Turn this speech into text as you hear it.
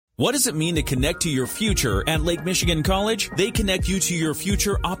What does it mean to connect to your future at Lake Michigan College? They connect you to your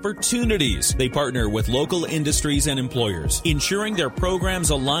future opportunities. They partner with local industries and employers, ensuring their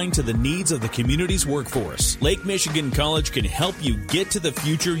programs align to the needs of the community's workforce. Lake Michigan College can help you get to the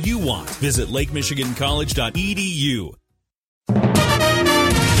future you want. Visit lakemichigancollege.edu.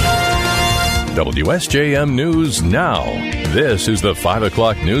 WSJM News Now. This is the 5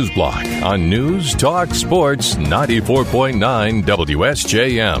 o'clock news block on News Talk Sports 94.9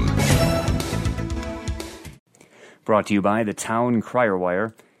 WSJM. Brought to you by the Town Crier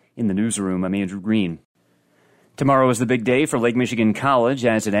Wire. In the newsroom, I'm Andrew Green. Tomorrow is the big day for Lake Michigan College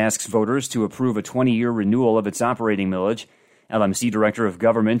as it asks voters to approve a 20-year renewal of its operating millage. LMC Director of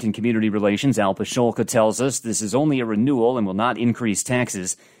Government and Community Relations Al Pasholka tells us this is only a renewal and will not increase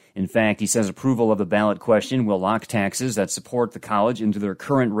taxes. In fact, he says approval of the ballot question will lock taxes that support the college into their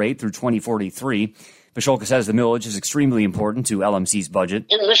current rate through 2043. Pasholka says the millage is extremely important to LMC's budget.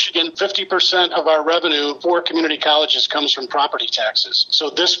 In Michigan, 50% of our revenue for community colleges comes from property taxes. So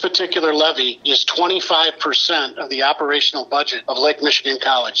this particular levy is 25% of the operational budget of Lake Michigan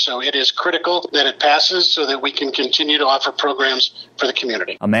College. So it is critical that it passes so that we can continue to offer programs for the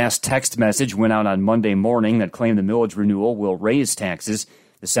community. A mass text message went out on Monday morning that claimed the millage renewal will raise taxes.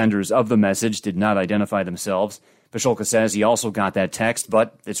 The senders of the message did not identify themselves. Pasholka says he also got that text,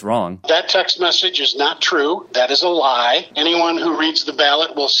 but it's wrong. That text message is not true. That is a lie. Anyone who reads the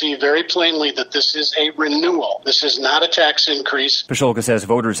ballot will see very plainly that this is a renewal. This is not a tax increase. Pasholka says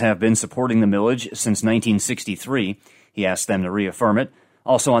voters have been supporting the millage since 1963. He asked them to reaffirm it.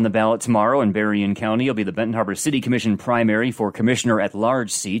 Also on the ballot tomorrow in Berrien County will be the Benton Harbor City Commission primary for commissioner-at-large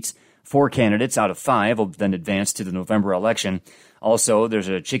seats. 4 candidates out of 5 will then advance to the November election. Also, there's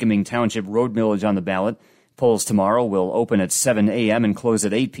a Chickiming Township road millage on the ballot. Polls tomorrow will open at 7 a.m. and close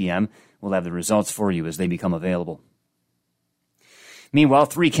at 8 p.m. We'll have the results for you as they become available. Meanwhile,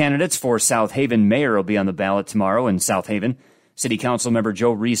 3 candidates for South Haven mayor will be on the ballot tomorrow in South Haven. City Council member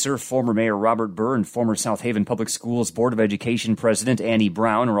Joe Reeser, former Mayor Robert Burr, and former South Haven Public Schools Board of Education President Annie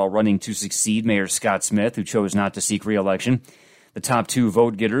Brown are all running to succeed Mayor Scott Smith, who chose not to seek re-election. The top 2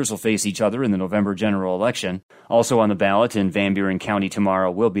 vote-getters will face each other in the November general election. Also on the ballot in Van Buren County tomorrow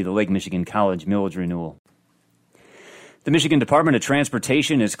will be the Lake Michigan College millage renewal. The Michigan Department of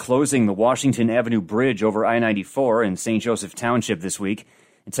Transportation is closing the Washington Avenue Bridge over I-94 in St. Joseph Township this week.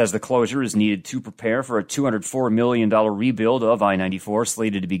 It says the closure is needed to prepare for a $204 million rebuild of I-94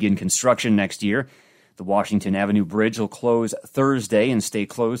 slated to begin construction next year. The Washington Avenue Bridge will close Thursday and stay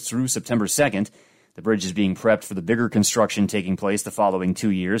closed through September 2nd. The bridge is being prepped for the bigger construction taking place the following 2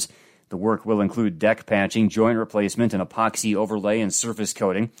 years. The work will include deck patching, joint replacement, and epoxy overlay and surface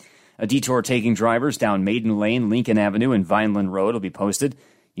coating. A detour taking drivers down Maiden Lane, Lincoln Avenue, and Vineland Road will be posted.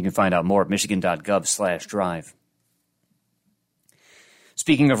 You can find out more at michigan.gov/drive.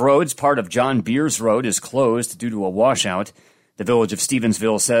 Speaking of roads, part of John Beers Road is closed due to a washout. The Village of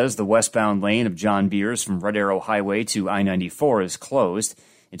Stevensville says the westbound lane of John Beers from Red Arrow Highway to I-94 is closed.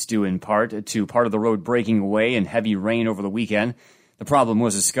 It's due in part to part of the road breaking away in heavy rain over the weekend. The problem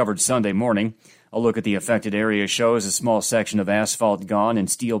was discovered Sunday morning. A look at the affected area shows a small section of asphalt gone and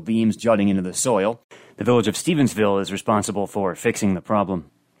steel beams jutting into the soil. The Village of Stevensville is responsible for fixing the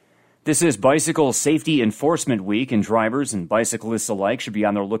problem. This is Bicycle Safety Enforcement Week, and drivers and bicyclists alike should be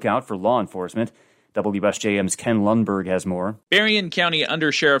on their lookout for law enforcement. WSJM's Ken Lundberg has more. Berrien County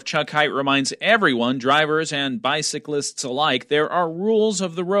Undersheriff Chuck Hite reminds everyone, drivers and bicyclists alike, there are rules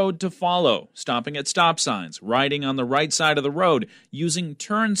of the road to follow. Stopping at stop signs, riding on the right side of the road, using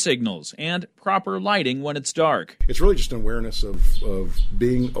turn signals, and proper lighting when it's dark. It's really just an awareness of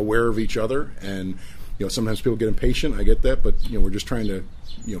being aware of each other, and sometimes people get impatient. I get that, but we're just trying to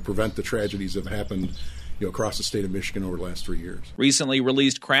prevent the tragedies that have happened across the state of Michigan over the last 3 years. Recently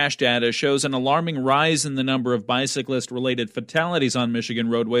released crash data shows an alarming rise in the number of bicyclist-related fatalities on Michigan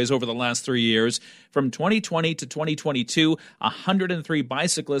roadways over the last 3 years. From 2020 to 2022, 103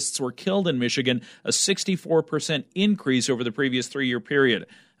 bicyclists were killed in Michigan, a 64% increase over the previous 3-year period.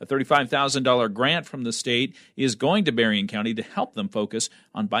 A $35,000 grant from the state is going to Berrien County to help them focus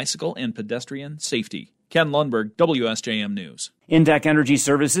on bicycle and pedestrian safety. Ken Lundberg, WSJM News. Indec Energy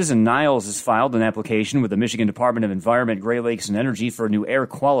Services in Niles has filed an application with the Michigan Department of Environment, Great Lakes, and Energy for a new air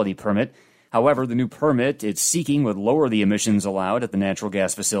quality permit. However, the new permit it's seeking would lower the emissions allowed at the natural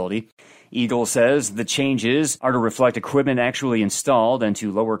gas facility. Eagle says the changes are to reflect equipment actually installed and to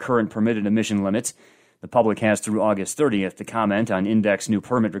lower current permitted emission limits. The public has through August 30th to comment on Indec's new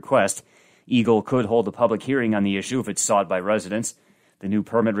permit request. Eagle could hold a public hearing on the issue if it's sought by residents. The new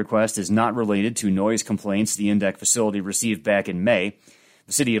permit request is not related to noise complaints the Indec facility received back in May.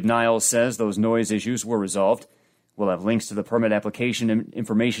 The city of Niles says those noise issues were resolved. We'll have links to the permit application and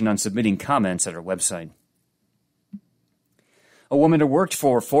information on submitting comments at our website. A woman who worked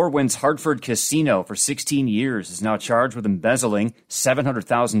for Four Winds Hartford Casino for 16 years is now charged with embezzling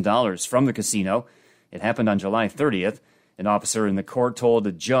 $700,000 from the casino. It happened on July 30th. An officer in the court told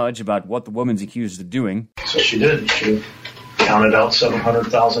a judge about what the woman's accused of doing. So she did. She counted out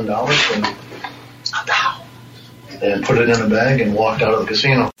 $700,000 and put it in a bag and walked out of the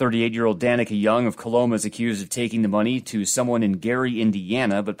casino. 38-year-old Danica Young of Coloma is accused of taking the money to someone in Gary,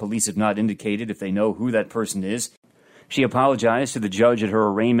 Indiana, but police have not indicated if they know who that person is. She apologized to the judge at her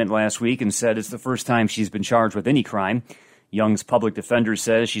arraignment last week and said it's the first time she's been charged with any crime. Young's public defender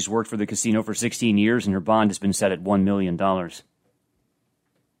says she's worked for the casino for 16 years and her bond has been set at $1 million.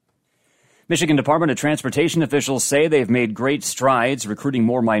 Michigan Department of Transportation officials say they've made great strides recruiting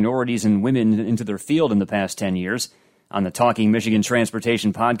more minorities and women into their field in the past 10 years. On the Talking Michigan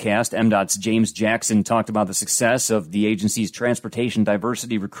Transportation podcast, MDOT's James Jackson talked about the success of the agency's Transportation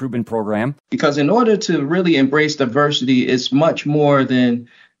Diversity Recruitment Program. Because in order to really embrace diversity, it's much more than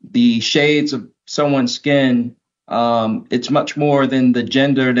the shades of someone's skin. It's much more than the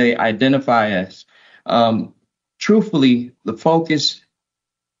gender they identify as. Truthfully, the focus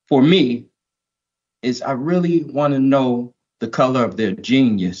for me is I really want to know the color of their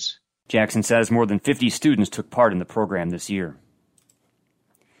genius. Jackson says more than 50 students took part in the program this year.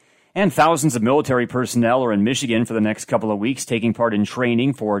 And thousands of military personnel are in Michigan for the next couple of weeks, taking part in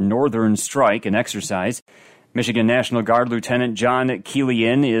training for Northern Strike, an exercise. Michigan National Guard Lieutenant John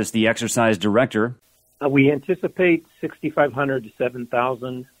Keelian is the exercise director. We anticipate 6,500 to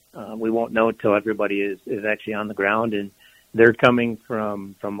 7,000. We won't know until everybody is actually on the ground, and they're coming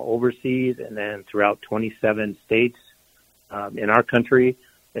from overseas and then throughout 27 states in our country,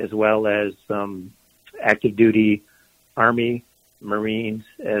 as well as some active duty Army, Marines,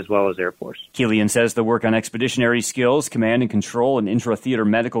 as well as Air Force. Keelian says they'll work on expeditionary skills, command and control, and intra-theater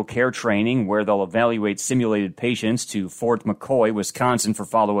medical care training, where they'll evaluate simulated patients to Fort McCoy, Wisconsin, for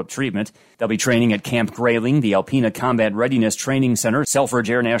follow-up treatment. They'll be training at Camp Grayling, the Alpena Combat Readiness Training Center, Selfridge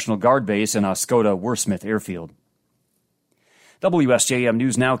Air National Guard Base, and Oscoda Wordsmith Airfield. WSJM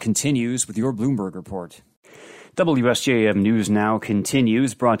News Now continues with your Bloomberg Report. WSJM News Now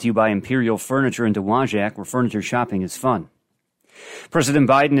continues, brought to you by Imperial Furniture in Dowagiac, where furniture shopping is fun. President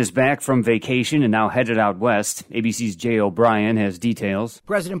Biden is back from vacation and now headed out west. ABC's Jay O'Brien has details.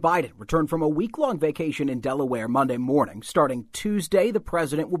 President Biden returned from a week-long vacation in Delaware Monday morning. Starting Tuesday, the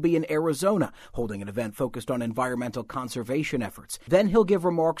president will be in Arizona, holding an event focused on environmental conservation efforts. Then he'll give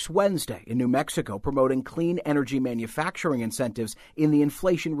remarks Wednesday in New Mexico, promoting clean energy manufacturing incentives in the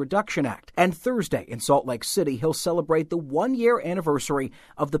Inflation Reduction Act. And Thursday in Salt Lake City, he'll celebrate the one-year anniversary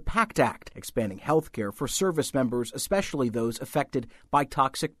of the PACT Act, expanding health care for service members, especially those affected by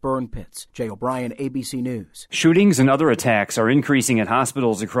toxic burn pits. Jay O'Brien, ABC News. Shootings and other attacks are increasing at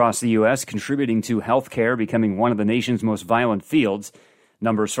hospitals across the U.S., contributing to health care becoming one of the nation's most violent fields.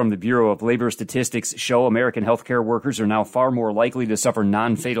 Numbers from the Bureau of Labor Statistics show American healthcare workers are now far more likely to suffer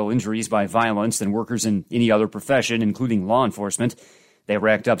non-fatal injuries by violence than workers in any other profession, including law enforcement. They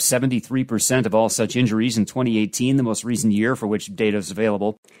racked up 73% of all such injuries in 2018, the most recent year for which data is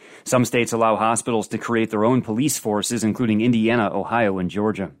available. Some states allow hospitals to create their own police forces, including Indiana, Ohio, and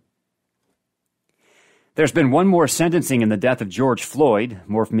Georgia. There's been one more sentencing in the death of George Floyd.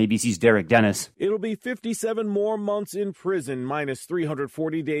 More from ABC's Derek Dennis. It'll be 57 more months in prison, minus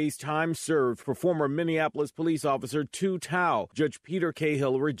 340 days time served for former Minneapolis police officer Tu Tao. Judge Peter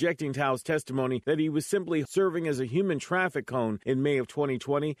Cahill rejecting Tao's testimony that he was simply serving as a human traffic cone in May of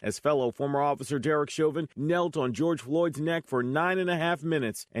 2020 as fellow former officer Derek Chauvin knelt on George Floyd's neck for 9.5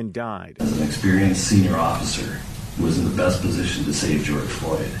 minutes and died. As an experienced senior officer, was in the best position to save George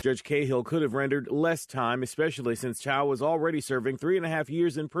Floyd. Judge Cahill could have rendered less time, especially since Chow was already serving 3.5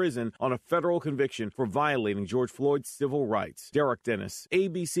 years in prison on a federal conviction for violating George Floyd's civil rights. Derek Dennis,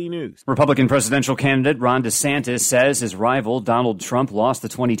 ABC News. Republican presidential candidate Ron DeSantis says his rival Donald Trump lost the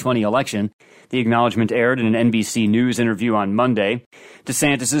 2020 election. The acknowledgement aired in an NBC News interview on Monday.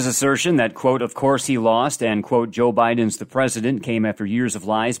 DeSantis' assertion that, quote, of course he lost, and, quote, Joe Biden's the president came after years of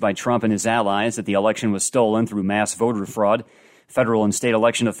lies by Trump and his allies that the election was stolen through mass voter fraud. Federal and state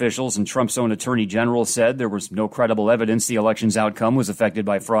election officials and Trump's own attorney general said there was no credible evidence the election's outcome was affected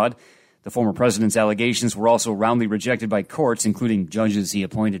by fraud. The former president's allegations were also roundly rejected by courts, including judges he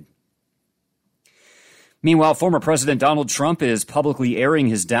appointed. Meanwhile, former President Donald Trump is publicly airing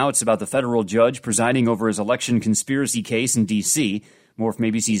his doubts about the federal judge presiding over his election conspiracy case in D.C. More from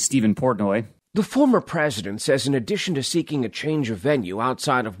ABC's Stephen Portnoy. The former president says in addition to seeking a change of venue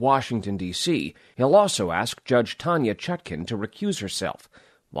outside of Washington, D.C., he'll also ask Judge Tanya Chutkin to recuse herself.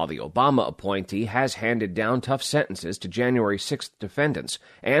 while the Obama appointee has handed down tough sentences to January 6th defendants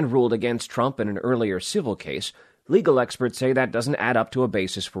and ruled against Trump in an earlier civil case. Legal experts say that doesn't add up to a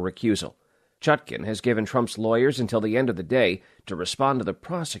basis for recusal. Chutkan has given Trump's lawyers until the end of the day to respond to the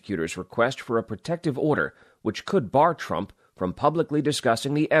prosecutor's request for a protective order, which could bar Trump from publicly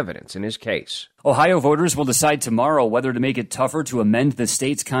discussing the evidence in his case. Ohio voters will decide tomorrow whether to make it tougher to amend the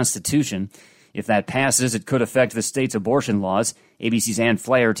state's constitution. If that passes, it could affect the state's abortion laws. ABC's Ann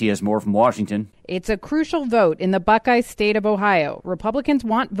Flaherty has more from Washington. It's a crucial vote in the Buckeye state of Ohio. Republicans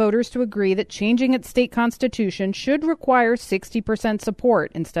want voters to agree that changing its state constitution should require 60%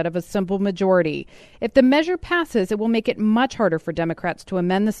 support instead of a simple majority. If the measure passes, it will make it much harder for Democrats to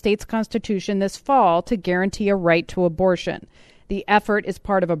amend the state's constitution this fall to guarantee a right to abortion. The effort is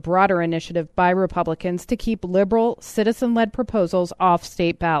part of a broader initiative by Republicans to keep liberal, citizen-led proposals off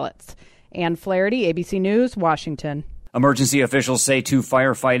state ballots. Ann Flaherty, ABC News, Washington. Emergency officials say 2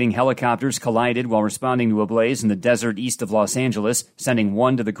 firefighting helicopters collided while responding to a blaze in the desert east of Los Angeles, sending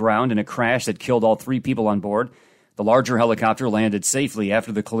one to the ground in a crash that killed all 3 people on board. The larger helicopter landed safely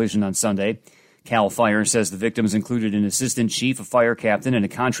after the collision on Sunday. CAL FIRE says the victims included an assistant chief, a fire captain, and a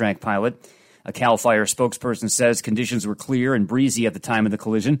contract pilot. A CAL FIRE spokesperson says conditions were clear and breezy at the time of the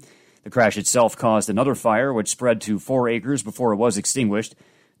collision. The crash itself caused another fire, which spread to 4 acres before it was extinguished.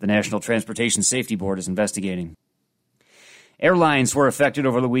 The National Transportation Safety Board is investigating. Airlines were affected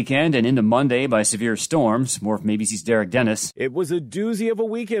over the weekend and into Monday by severe storms. More from ABC's Derek Dennis. It was a doozy of a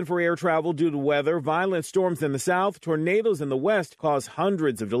weekend for air travel due to weather. Violent storms in the south, tornadoes in the west caused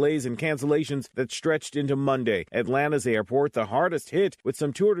hundreds of delays and cancellations that stretched into Monday. Atlanta's airport, the hardest hit, with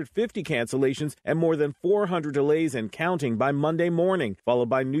some 250 cancellations and more than 400 delays and counting by Monday morning, followed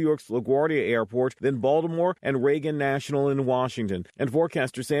by New York's LaGuardia Airport, then Baltimore and Reagan National in Washington. And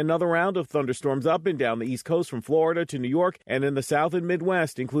forecasters say another round of thunderstorms up and down the East Coast from Florida to New York and in the South and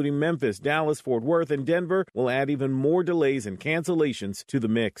Midwest, including Memphis, Dallas, Fort Worth, and Denver, will add even more delays and cancellations to the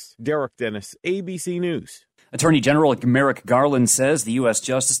mix. Derek Dennis, ABC News. Attorney General Merrick Garland says the U.S.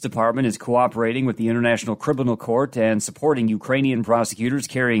 Justice Department is cooperating with the International Criminal Court and supporting Ukrainian prosecutors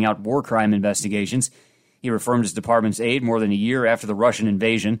carrying out war crime investigations. He reaffirmed his department's aid more than a year after the Russian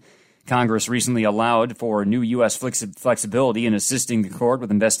invasion. Congress recently allowed for new U.S. flexibility in assisting the court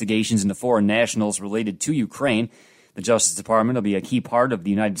with investigations into foreign nationals related to Ukraine. The Justice Department will be a key part of the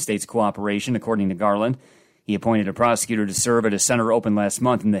United States cooperation, according to Garland. He appointed a prosecutor to serve at a center opened last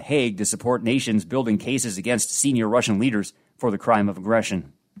month in The Hague to support nations building cases against senior Russian leaders for the crime of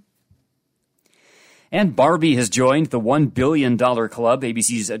aggression. And Barbie has joined the $1 billion club.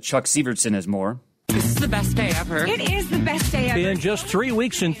 ABC's Chuck Sievertson has more. This is the best day ever. It is the best day ever. In just 3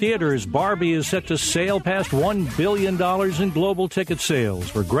 weeks in theaters, Barbie is set to sail past $1 billion in global ticket sales.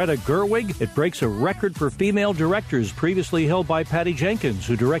 For Greta Gerwig, it breaks a record for female directors previously held by Patty Jenkins,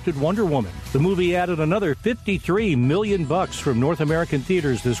 who directed Wonder Woman. The movie added another $53 million from North American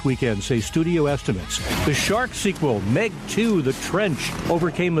theaters this weekend, say studio estimates. The Shark sequel, Meg 2: The Trench,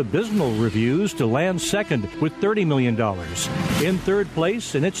 overcame abysmal reviews to land second with $30 million. In third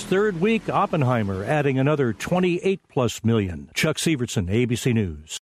place, in its third week, Oppenheimer, adding another $28+ million. Chuck Sievertson, ABC News.